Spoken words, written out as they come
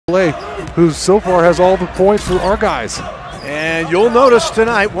who so far has all the points for our guys. And you'll notice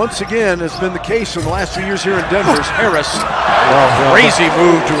tonight, once again, has been the case in the last few years here in Denver. Harris, crazy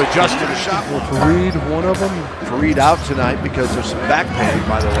move to adjust to the shot. Fareed, one of them. Fareed out tonight because of some back pain,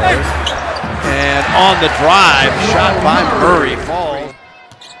 by the way. And on the drive, shot by Murray, falls.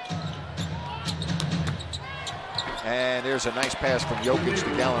 And there's a nice pass from Jokic to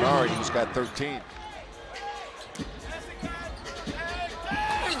Gallinari, who's got 13.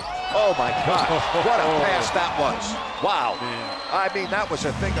 Oh my God, what a pass that was. Wow. I mean, that was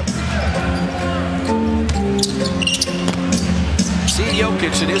a thing of... See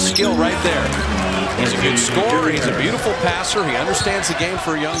Jokic and his skill right there. He's a good scorer, he's a beautiful passer, he understands the game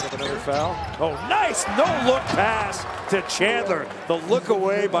for a young... Another foul. Oh, nice no-look pass to Chandler. The look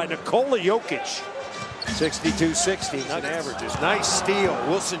away by Nikola Jokic. 62-60, not averages. Nice steal.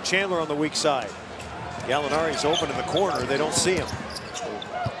 Wilson Chandler on the weak side. Gallinari's open in the corner. They don't see him.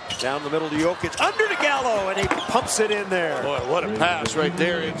 Down the middle to Jokic, under to Gallo, and he pumps it in there. Boy, what a pass right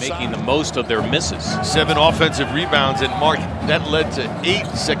there inside. Making the most of their misses. 7 offensive rebounds, and Mark, that led to 8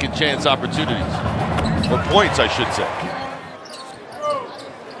 second chance opportunities. Or points, I should say.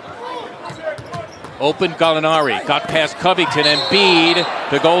 Open Gallinari, got past Covington, and Embiid,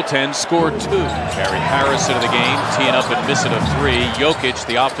 the goaltend, scored 2. Gary Harris into the game, teeing up and missing a 3. Jokic,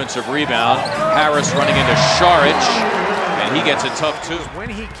 the offensive rebound. Harris running into Šarić. And he gets a tough 2. When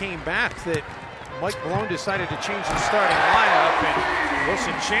he came back that Mike Malone decided to change the starting lineup,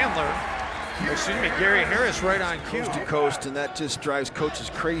 and Gary Harris right on cue. Coast to coast, and that just drives coaches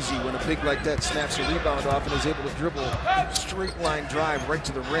crazy when a big like that snaps a rebound off and is able to dribble straight line drive right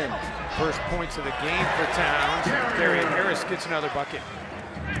to the rim. First points of the game for Towns. Gary Harris gets another bucket.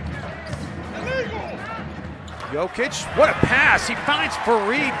 Jokic, what a pass. He finds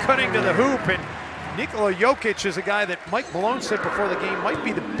Fareed cutting to the hoop, and Nikola Jokic is a guy that Mike Malone said before the game might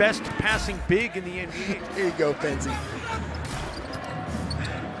be the best passing big in the NBA. Here you go, Penzi.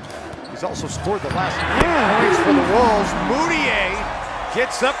 He's also scored the last 9 points for the Wolves. Moutier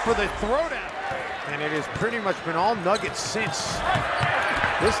gets up for the throwdown. And it has pretty much been all Nuggets since.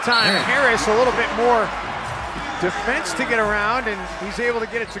 This time Harris a little bit more defense to get around, and he's able to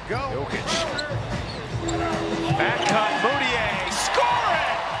get it to go. Jokic. Back cut, Moutier, score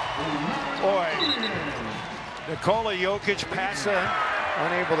it! Boy, Nikola Jokic passer,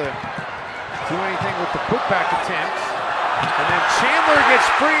 unable to do anything with the putback attempt. And then Chandler gets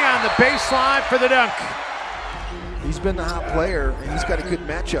free on the baseline for the dunk. He's been the hot player, and he's got a good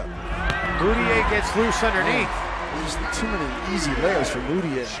matchup. Moutier gets loose underneath. There's too many easy layers for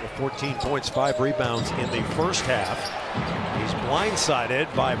Moutier. 14 points, 5 rebounds in the first half. He's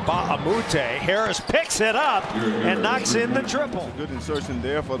blindsided by Bahamute. Harris picks it up and knocks in the triple. Good insertion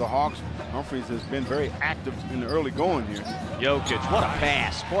there for the Hawks. Humphries has been very active in the early going here. Jokic, what a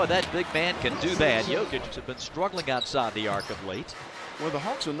pass. Boy, that big man can do that. Jokic has been struggling outside the arc of late. Well, the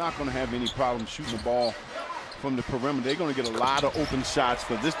Hawks are not going to have any problem shooting the ball from the perimeter. They're going to get a lot of open shots,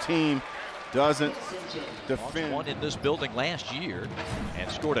 but this team doesn't defend. Won in this building last year and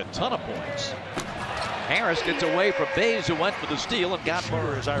scored a ton of points. Harris gets away from Bays, who went for the steal and got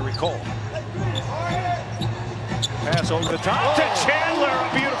more, as I recall. Pass over the top to Chandler, a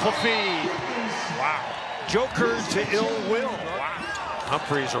beautiful feed. Wow. Joker to ill will. Wow.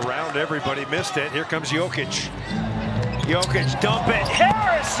 Humphries around everybody, missed it. Here comes Jokic. Jokic, dump it.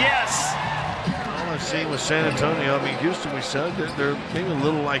 Harris, yes! All I've seen with San Antonio, I mean, Houston, we said they're maybe a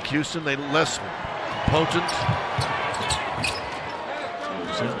little like Houston. They're less potent.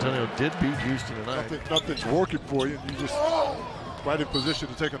 San Antonio did beat Houston tonight. Nothing's working for you. You just right in position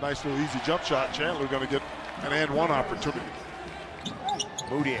to take a nice little easy jump shot. Chandler going to get an and-one opportunity.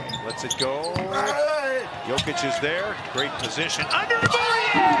 Moutier lets it go. Jokic is there. Great position. Under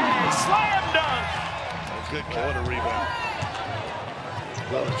Moutier! Slam dunk! Oh, good catch. What a rebound.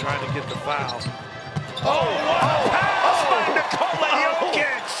 Well, they're trying to get the foul. Oh, what a pass by Nikola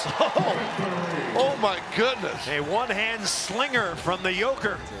Jokic! Oh, my goodness. A one-hand slinger from the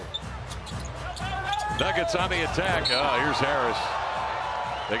Joker. Nuggets on the attack. Oh, here's Harris.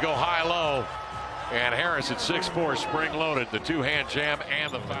 They go high-low. And Harris at 6'4", spring-loaded. The two-hand jam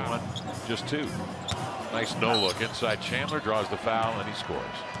and the foul. Just 2. Nice no-look inside. Chandler draws the foul, and he scores.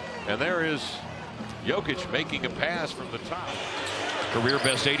 And there is Jokic making a pass from the top. Career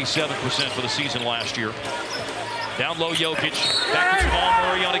best 87% for the season last year. Down low, Jokic. Back to Jamal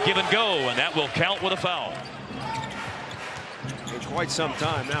Murray on a give and go, and that will count with a foul. In quite some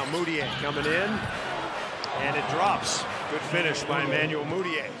time now, Moutier coming in, and it drops. Good finish by Emmanuel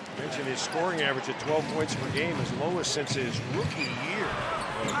Moutier. Mentioned his scoring average at 12 points per game, his lowest since his rookie year.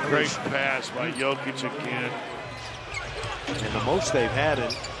 Great pass by Jokic again. And the most they've had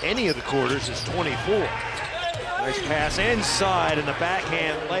in any of the quarters is 24. Nice pass inside and the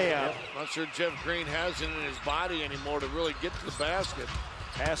backhand layup. Not sure Jeff Green has it in his body anymore to really get to the basket.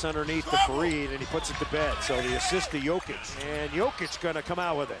 Pass underneath the Fareed, and he puts it to bed. So the assist to Jokic. And Jokic going to come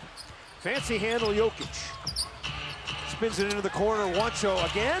out with it. Fancy handle Jokic. Spins it into the corner. Juancho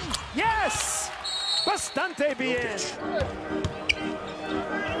again. Yes! Bastante bien.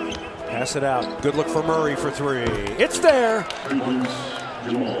 Pass it out. Good look for Murray for three. It's there.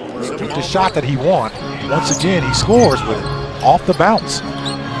 The shot that he wants. Once again, he scores, but off the bounce.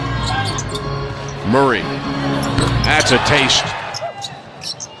 Murray. That's a taste.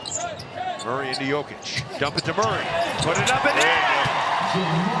 Murray into Jokic. Dump it to Murray. Put it up and in.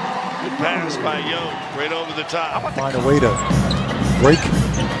 Good pass by Young, right over the top. Find a way to break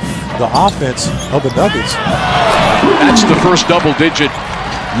the offense of the Nuggets. That's the first double-digit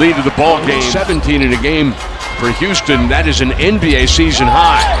lead of the ball game. 17 in a game for Houston. That is an NBA season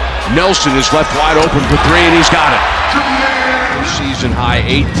high. Nelson is left wide open for three, and he's got it. Season high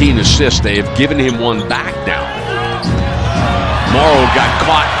 18 assists. They have given him one back now. Morrow got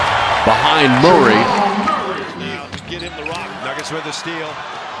caught behind Murray. Now to get him the rock. Nuggets with the steal.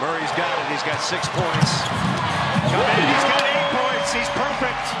 Murray's got it. He's got 6 points. Come in. He's got 8 points. He's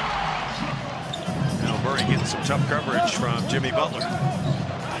perfect. Now Murray getting some tough coverage from Jimmy Butler.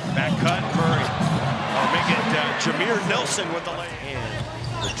 Back cut. Murray. Make it Jameer Nelson with the lay. And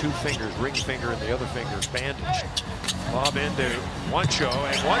the 2 fingers, ring finger, and the other finger is bandaged. Lob into Juancho,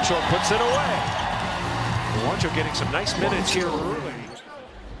 and Juancho puts it away. Juancho getting some nice minutes here early.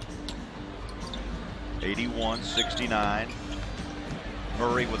 81-69.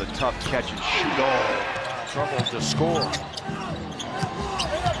 Murray with a tough catch and shoot all. Trouble to score.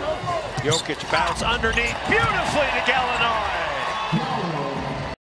 Jokic bounce underneath beautifully to Gallinari.